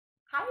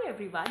Hi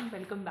everyone,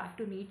 welcome back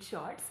to Neat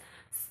Shorts.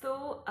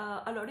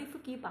 A lot of you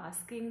keep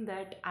asking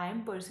that I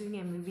am pursuing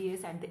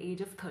MBBS at the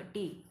age of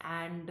 30,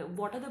 and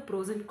what are the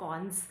pros and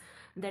cons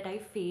that I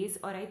face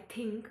or I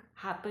think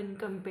happen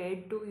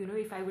compared to,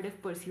 if I would have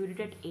pursued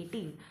it at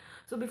 18.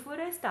 So, before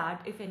I start,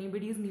 if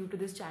anybody is new to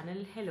this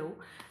channel, hello,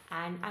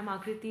 and I'm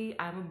Aakriti.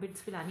 I'm a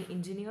BITS Filani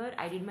engineer.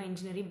 I did my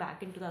engineering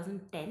back in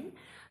 2010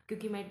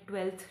 क्योंकि मैं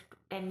 12th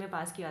 10 में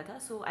पास किया था.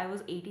 So I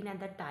was 18 at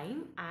that time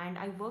and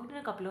I worked in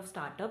a couple of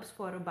startups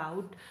for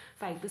about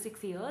 5 to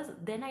 6 years.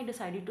 Then I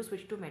decided to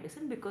switch to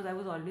medicine because I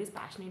was always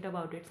passionate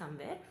about it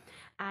somewhere.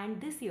 And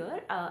this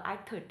year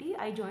at 30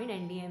 I joined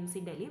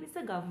NDMC Delhi, which is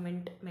a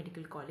government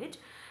medical college,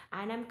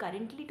 and I'm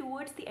currently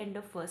towards the end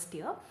of first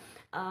year,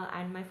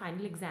 and my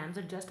final exams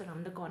are just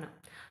around the corner.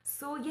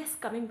 So yes,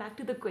 coming back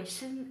to the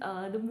question,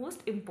 the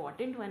most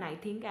important one I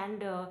think,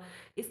 and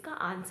इसका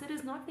answer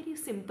is not very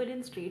simple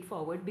and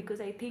straightforward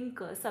because I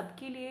think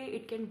सबके लिए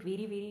it can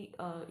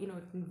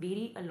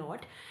vary a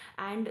lot,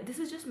 and this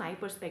is just my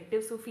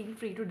perspective, so feel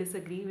free to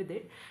disagree with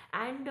it.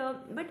 And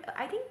but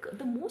I think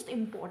the most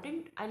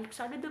important, I'll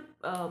start with the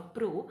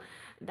pro,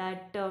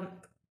 that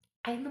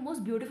I think the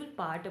most beautiful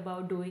part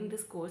about doing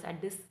this course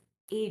at this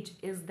age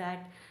is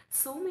that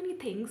so many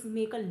things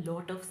make a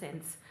lot of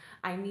sense.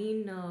 I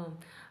mean,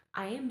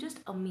 I am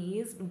just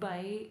amazed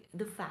by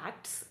the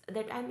facts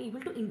that I'm able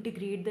to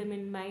integrate them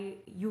in my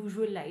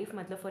usual life.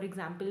 Matlab, for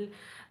example,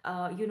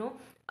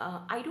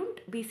 I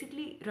don't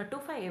basically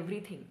ratify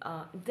everything.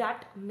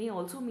 That may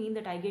also mean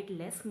that I get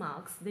less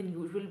marks than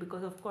usual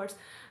because, of course,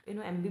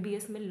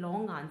 MBBS में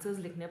long answers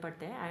लिखने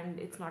पड़ते हैं and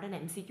it's not an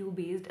MCQ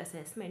based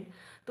assessment.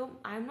 So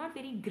I'm not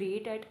very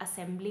great at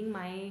assembling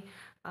my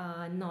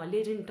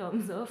knowledge in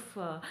terms of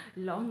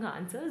long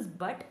answers,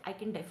 but I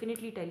can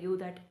definitely tell you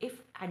that if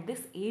at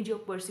this age you're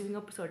pursuing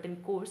a certain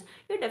course,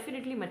 you're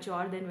definitely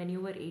mature than when you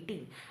were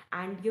 18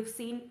 and you've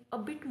seen a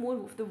bit more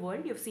of the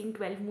world, you've seen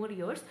 12 more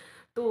years.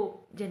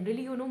 So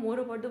generally you know more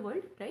about the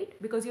world, right?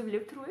 Because you've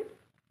lived through it.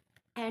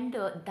 And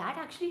that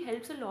actually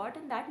helps a lot,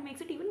 and that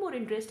makes it even more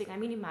interesting. I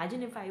mean,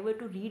 imagine if I were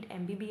to read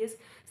MBBS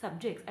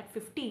subjects at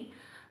 50,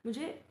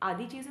 मुझे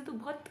आधी चीज़ें तो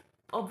बहुत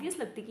obvious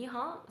लगती कि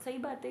हाँ सही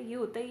बात है, ये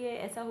होता ही है,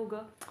 ऐसा होगा.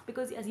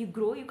 Because as you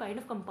grow you kind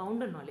of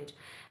compound knowledge,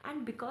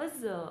 and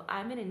because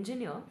I am an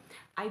engineer,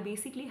 I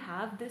basically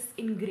have this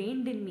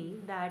ingrained in me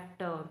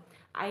that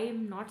I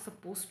am not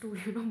supposed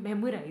to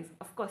memorize.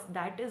 Of course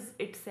that is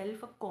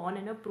itself a con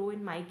and a pro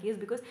in my case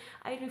because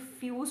I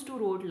refuse to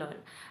rote learn,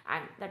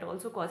 and that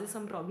also causes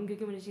some problem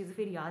क्योंकि मुझे चीज़ें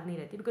फिर याद नहीं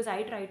रहती because I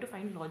try to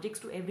find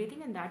logics to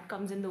everything and that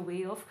comes in the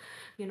way of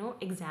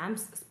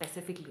exams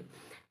specifically.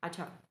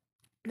 अच्छा,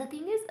 the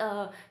thing is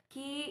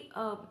कि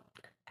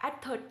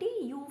at 30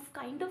 you've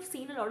kind of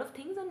seen a lot of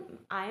things, and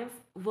I have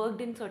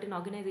worked in certain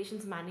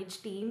organizations,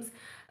 managed teams.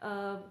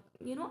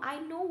 I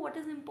know what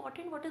is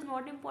important, what is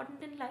not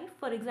important in life.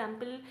 For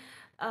example,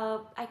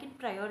 I can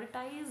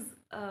prioritize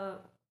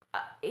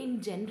in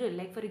general.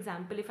 Like for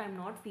example, if I'm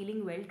not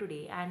feeling well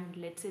today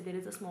and let's say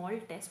there is a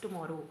small test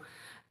tomorrow,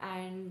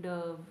 and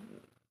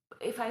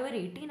if I were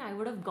 18, I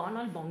would have gone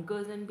all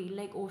bonkers and been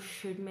like, oh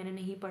shit, मैंने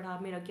नहीं पढ़ा,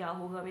 मेरा क्या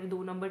होगा, मेरे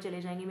 2 number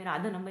चले जाएंगे, मेरा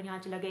आधा नंबर यहाँ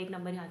चला गया, 1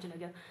 नंबर यहाँ चला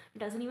गया.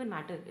 It doesn't even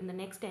matter. In the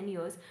next 10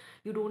 years,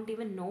 you don't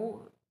even know,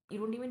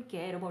 you don't even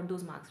care about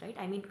those marks,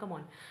 right? I mean, come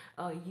on.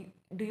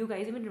 Do you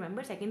guys even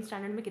remember second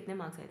standard में कितने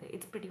marks आए थे?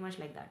 It's pretty much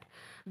like that.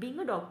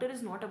 Being a doctor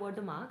is not about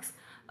the marks,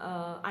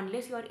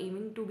 unless you are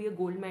aiming to be a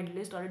gold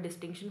medalist or a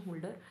distinction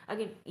holder.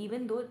 Again,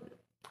 even though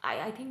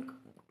I think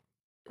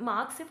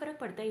marks से फर्क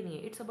पड़ता ही नहीं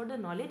है. It's about the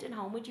knowledge and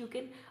how much you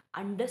can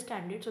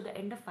understand it. So the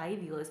end of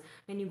 5 years,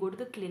 when you go to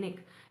the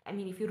clinic, I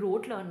mean, if you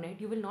rote learn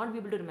it, you will not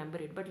be able to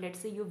remember it. But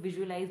let's say you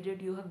visualized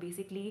it, you have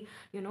basically,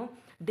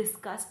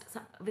 discussed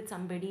with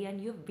somebody,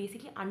 and you have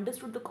basically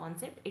understood the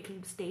concept. It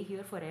will stay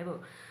here forever.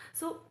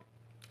 So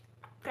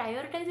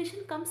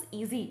prioritization comes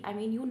easy. I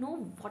mean, you know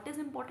what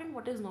is important,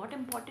 what is not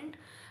important,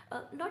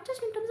 not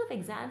just in terms of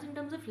exams, in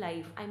terms of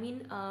life. I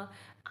mean,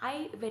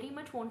 I very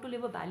much want to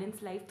live a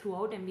balanced life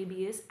throughout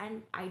MBBS,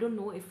 and I don't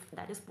know if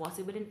that is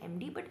possible in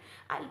MD, but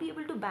I'll be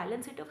able to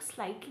balance it a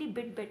slightly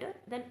bit better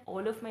than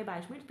all of my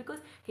batchmates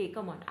because hey,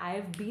 come on, I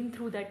have been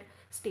through that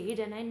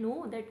stage and I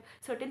know that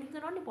certain things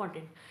are not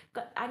important.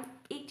 And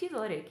एक चीज़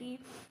और है कि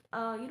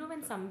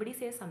when somebody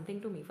says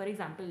something to me, for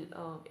example,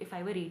 if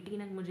I were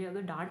 18 and मुझे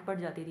अगर डांट पड़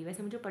जाती थी,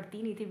 वैसे मुझे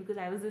पड़ती नहीं थी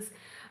because I was this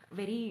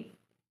very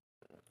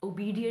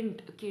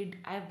obedient kid.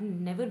 I have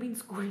never been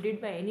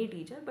scolded by any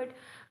teacher, but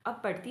अब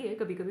पढ़ती है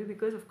कभी कभी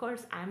because of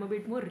course I am a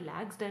bit more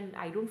relaxed and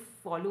I don't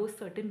follow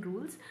certain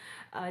rules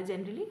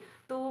generally.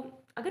 तो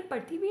अगर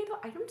पढ़ती भी है तो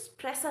I don't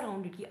stress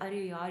around it कि अरे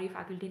यार ये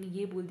faculty ने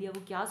ये बोल दिया,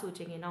 वो क्या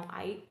सोचेंगे. Now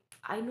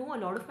I know a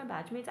lot of my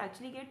batchmates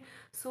actually get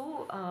so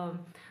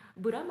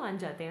बुरा मान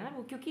जाते हैं यार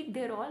वो, क्योंकि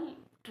they're all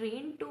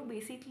trained to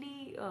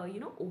basically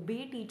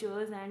obey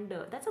teachers, and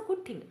that's a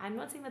good thing. I'm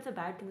not saying that's a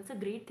bad thing, that's a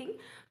great thing,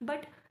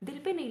 but दिल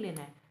पे नहीं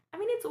लेना है. I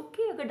mean, it's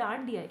okay अगर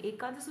डांट दिया है, एक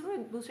कान से सुनो,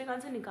 दूसरे कान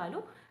से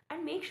निकालो,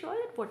 and make sure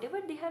that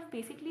whatever they have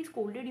basically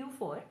scolded you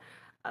for,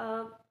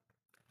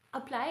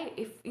 apply.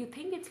 If you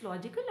think it's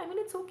logical, I mean,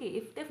 it's okay.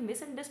 If they've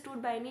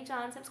misunderstood by any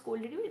chance and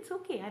scolded you, it's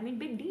okay. I mean,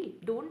 big deal.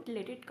 Don't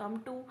let it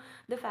come to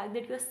the fact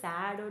that you're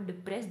sad or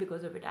depressed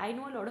because of it. I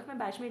know a lot of my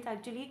batchmates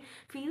actually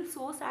feel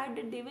so sad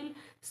that they will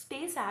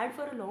stay sad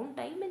for a long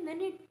time, and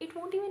then it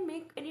won't even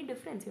make any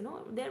difference,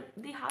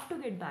 they have to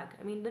get back.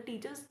 I mean, the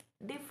teachers,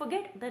 they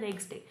forget the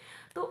next day.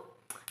 So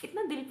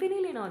इतना दिल पे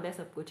नहीं लेना होता है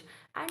सब कुछ.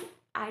 And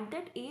at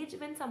that age,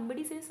 when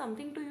somebody says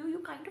something to you, you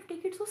kind of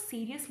take it so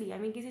seriously. I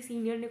mean, किसी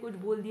senior ने कुछ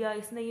बोल दिया,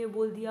 इसने ये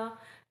बोल दिया,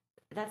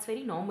 that's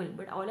very normal.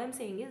 But all I'm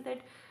saying is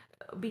that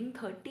being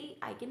 30,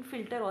 I can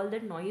filter all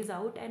that noise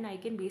out, and I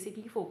can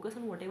basically focus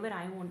on whatever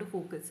I want to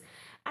focus.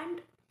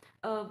 And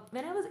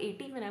when I was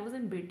 18, when I was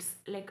in BITS,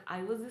 like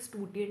I was a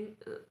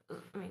student,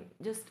 I mean,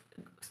 just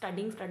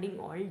studying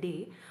all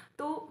day.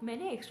 तो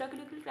मैंने extra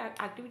curricular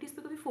activities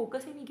पे कभी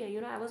focus ही नहीं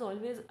किया. I was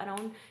always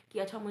around कि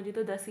अच्छा मुझे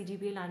तो 10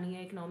 CGPA लानी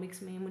है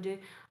इकोनॉमिक्स में, मुझे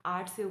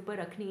आर्ट्स से ऊपर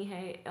रखनी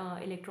है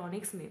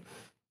इलेक्ट्रॉनिक्स में.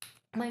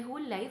 My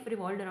whole life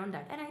revolved around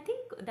that, and I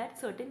think that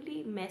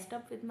certainly messed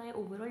up with my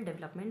overall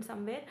development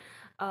somewhere.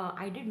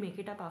 I did make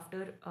it up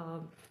after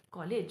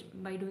college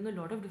by doing a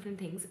lot of different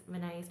things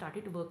when I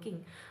started working,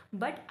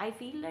 but I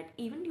feel that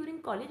even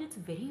during college it's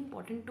very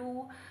important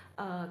to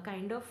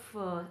kind of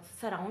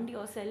surround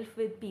yourself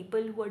with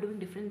people who are doing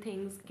different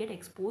things, get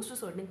exposed to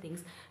certain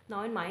things.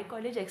 Now in my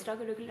college,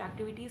 extracurricular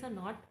activities are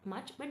not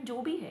much, but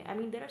jo bhi hai, I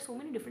mean, there are so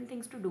many different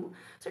things to do.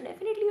 So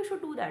definitely you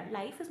should do that.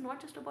 Life is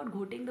not just about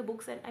quoting the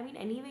books, and I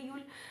mean, anyway you'll,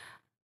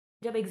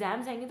 जब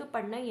exams आएंगे तो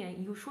पढ़ना ही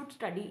है. You should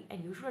study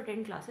and you should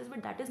attend classes,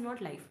 but that is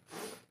not life,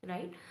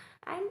 right?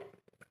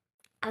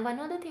 And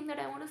one other thing that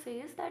I want to say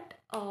is that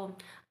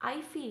I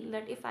feel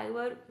that if I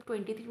were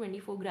 23,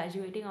 24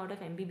 graduating out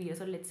of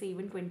MBBS, or let's say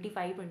even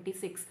 25,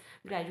 26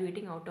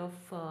 graduating out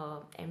of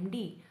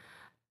MD,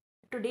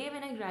 today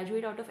when I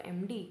graduate out of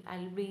MD,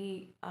 I'll be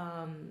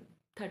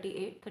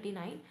 38,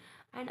 39,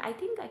 and I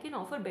think I can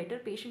offer better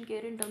patient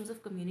care in terms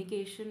of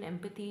communication,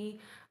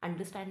 empathy,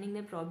 understanding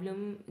their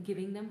problem,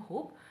 giving them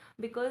hope,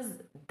 because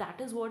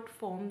that is what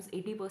forms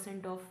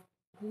 80% of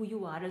who you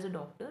are as a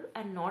doctor,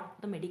 and not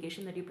the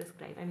medication that you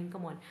prescribe. I mean,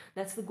 come on,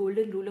 that's the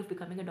golden rule of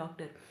becoming a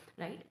doctor,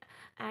 right?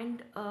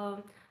 And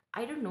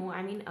I don't know,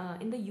 I mean,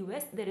 in the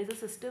US there is a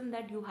system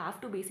that you have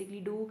to basically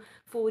do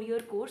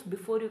 4-year course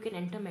before you can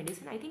enter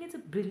medicine. I think it's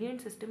a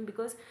brilliant system,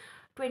 because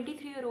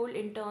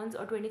 23-year-old interns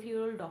or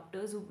 23-year-old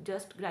doctors who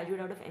just graduate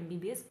out of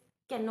MBBS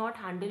cannot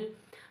handle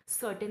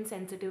certain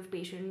sensitive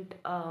patient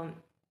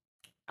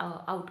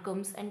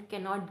outcomes, and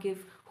cannot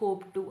give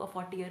hope to a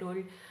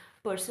 40-year-old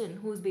person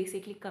who's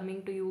basically coming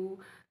to you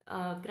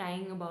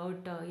crying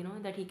about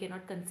that he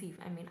cannot conceive.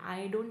 I mean,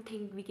 I don't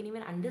think we can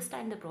even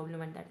understand the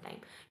problem at that time.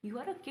 You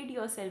are a kid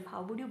yourself,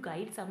 how would you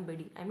guide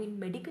somebody? I mean,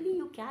 medically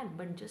you can,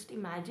 but just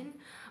imagine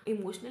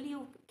emotionally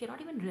you cannot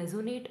even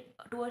resonate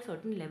to a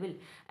certain level.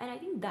 And I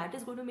think that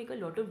is going to make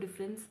a lot of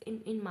difference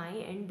in my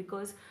end,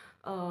 because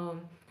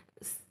um,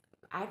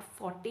 at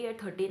 40,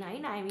 at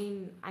 39, I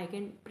mean, I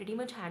can pretty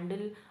much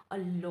handle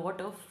a lot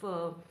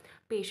of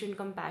patient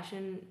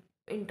compassion,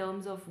 in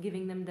terms of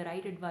giving them the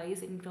right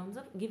advice, in terms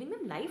of giving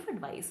them life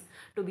advice,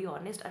 to be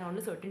honest, around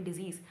a certain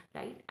disease,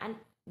 right? And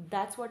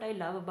that's what I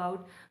love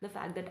about the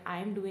fact that I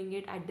am doing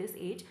it at this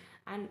age,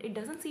 and it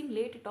doesn't seem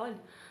late at all,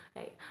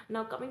 right?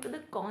 Now coming to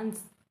the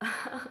cons.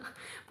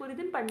 पूरे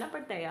दिन पढ़ना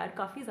पड़ता है यार,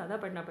 काफ़ी ज़्यादा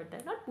पढ़ना पड़ता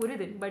है. नॉट पूरे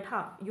दिन, बट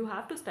हाँ, you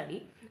have to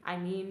study. I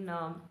mean,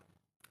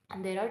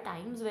 and there are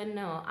times when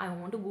I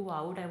want to go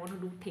out, I want to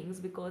do things,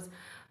 because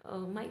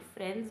my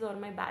friends or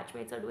my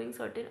batchmates are doing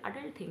certain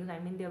adult things. I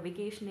mean, they are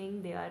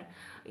vacationing, they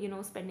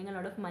are spending a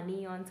lot of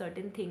money on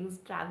certain things,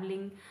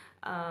 traveling,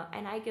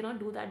 and I cannot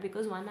do that,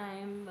 because one, I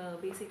am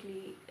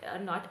basically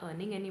not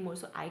earning anymore,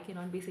 so I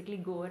cannot basically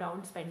go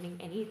around spending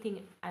anything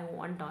I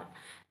want on.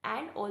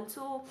 And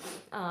also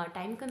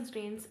time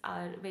constraints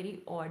are very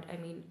odd. I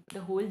mean,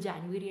 the whole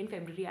January and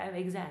February I have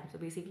exams, so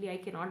basically I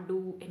cannot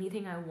do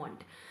anything I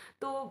want.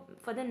 So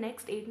for the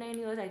next 8-9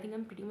 years, I think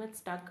I'm pretty much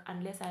stuck,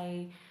 unless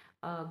I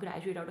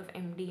graduate out of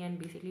MD and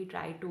basically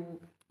try to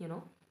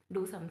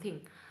do something.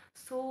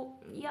 So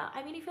yeah,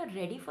 I mean, if you're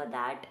ready for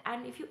that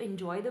and if you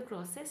enjoy the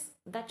process,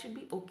 that should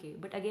be okay.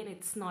 But again,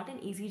 it's not an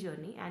easy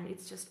journey, and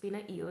it's just been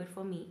a year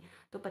for me.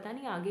 तो पता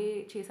नहीं आगे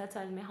 6-7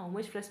 साल में how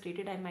much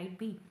frustrated I might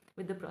be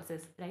with the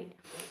process, right?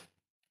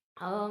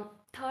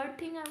 Third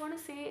thing I want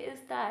to say is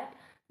that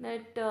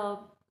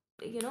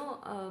you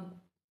know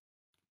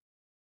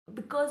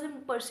because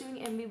I'm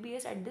pursuing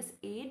MBBS at this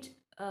age,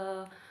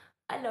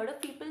 a lot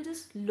of people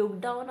just look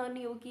down on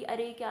you कि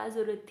अरे क्या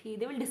ज़रूरत थी.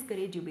 They will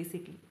discourage you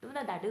basically. तो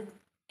ना, that is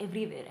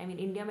everywhere. I mean,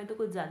 India में तो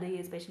कुछ ज़्यादा ही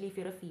है, especially if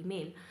you're a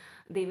female.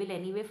 They will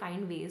anyway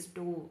find ways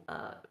to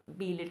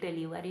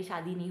belittle you. अरे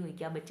शादी नहीं हुई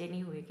क्या, बच्चे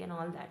नहीं हुए क्या, and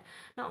all that.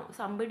 Now,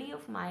 somebody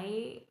of my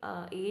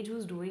age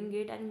who's doing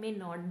it and may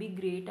not be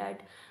great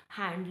at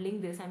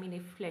handling this. I mean,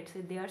 if let's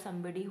say they are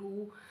somebody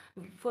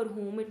for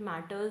whom it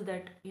matters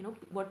that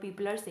what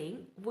people are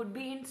saying, would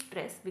be in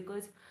stress,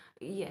 because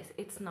yes,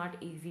 it's not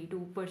easy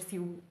to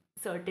pursue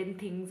certain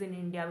things in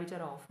India which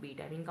are offbeat.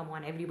 I mean, come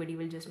on, everybody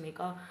will just make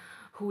a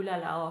hula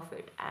la of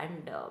it,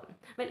 and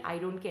well, I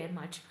don't care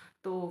much.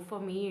 So for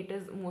me, it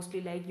is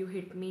mostly like you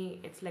hit me,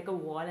 it's like a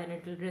wall and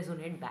it will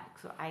resonate back.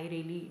 So I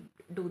really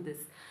do this.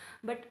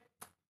 But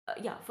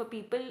yeah, for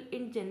people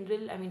in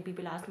general, I mean,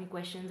 people ask me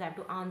questions, I have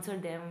to answer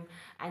them.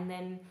 And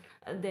then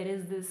there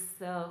is this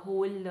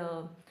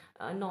whole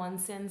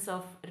nonsense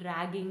of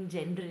ragging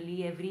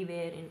generally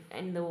everywhere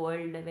in the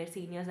world, where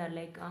seniors are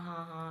like,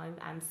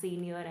 I'm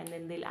senior, and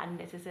then they'll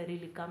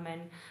unnecessarily come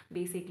and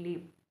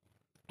basically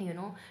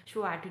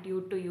show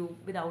attitude to you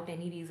without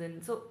any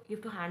reason. So you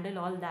have to handle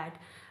all that.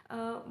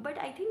 But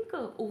I think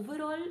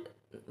overall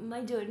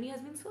my journey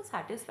has been so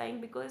satisfying,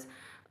 because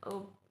uh,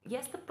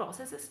 yes, the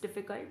process is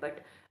difficult,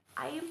 but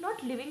I am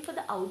not living for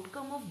the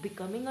outcome of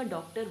becoming a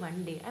doctor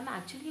one day. I'm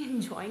actually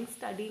enjoying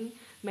studying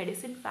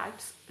medicine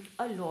facts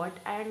a lot.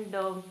 And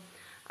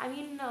I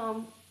mean,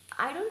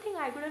 I don't think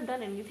I could have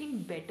done anything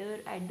better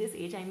at this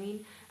age. I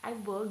mean,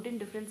 I've worked in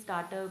different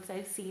startups,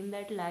 I've seen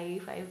that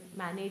life, I've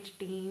managed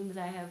teams,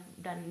 I have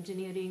done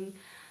engineering.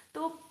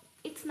 So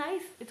it's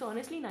nice, it's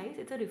honestly nice,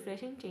 it's a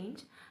refreshing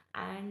change.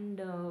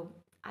 And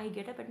I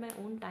get up at my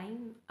own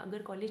time.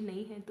 अगर college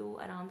नहीं है तो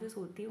आराम से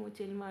सोती हूँ,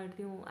 chill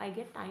मारती हूँ. I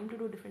get time to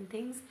do different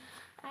things.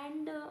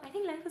 And I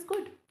think life is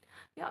good.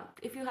 Yeah,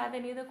 if you have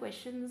any other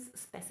questions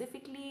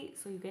specifically,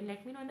 so you can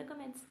let me know in the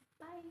comments.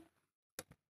 Bye.